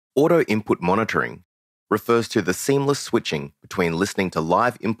AutoInput Monitoring refers to the seamless switching between listening to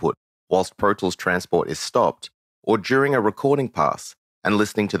live input whilst Pro Tools transport is stopped, or during a recording pass, and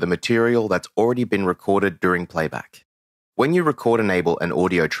listening to the material that's already been recorded during playback. When you record enable an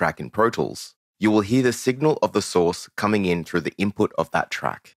audio track in Pro Tools, you will hear the signal of the source coming in through the input of that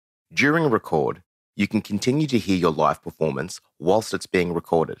track. During record, you can continue to hear your live performance whilst it's being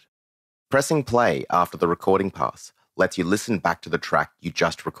recorded. Pressing play after the recording pass lets you listen back to the track you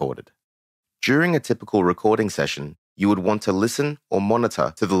just recorded. During a typical recording session, you would want to listen or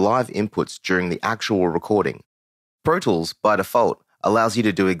monitor to the live inputs during the actual recording. Pro Tools, by default, allows you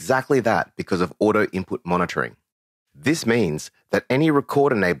to do exactly that because of auto-input monitoring. This means that any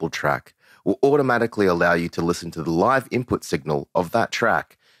record-enabled track will automatically allow you to listen to the live input signal of that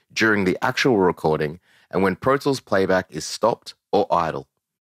track during the actual recording and when Pro Tools playback is stopped or idle.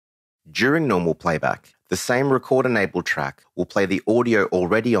 During normal playback, the same record-enabled track will play the audio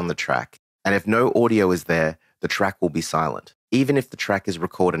already on the track, and if no audio is there, the track will be silent, even if the track is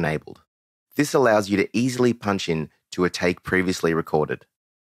record-enabled. This allows you to easily punch in to a take previously recorded.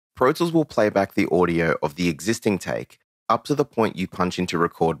 Pro Tools will play back the audio of the existing take up to the point you punch into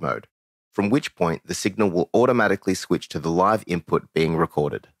record mode, from which point the signal will automatically switch to the live input being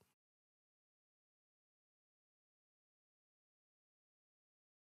recorded.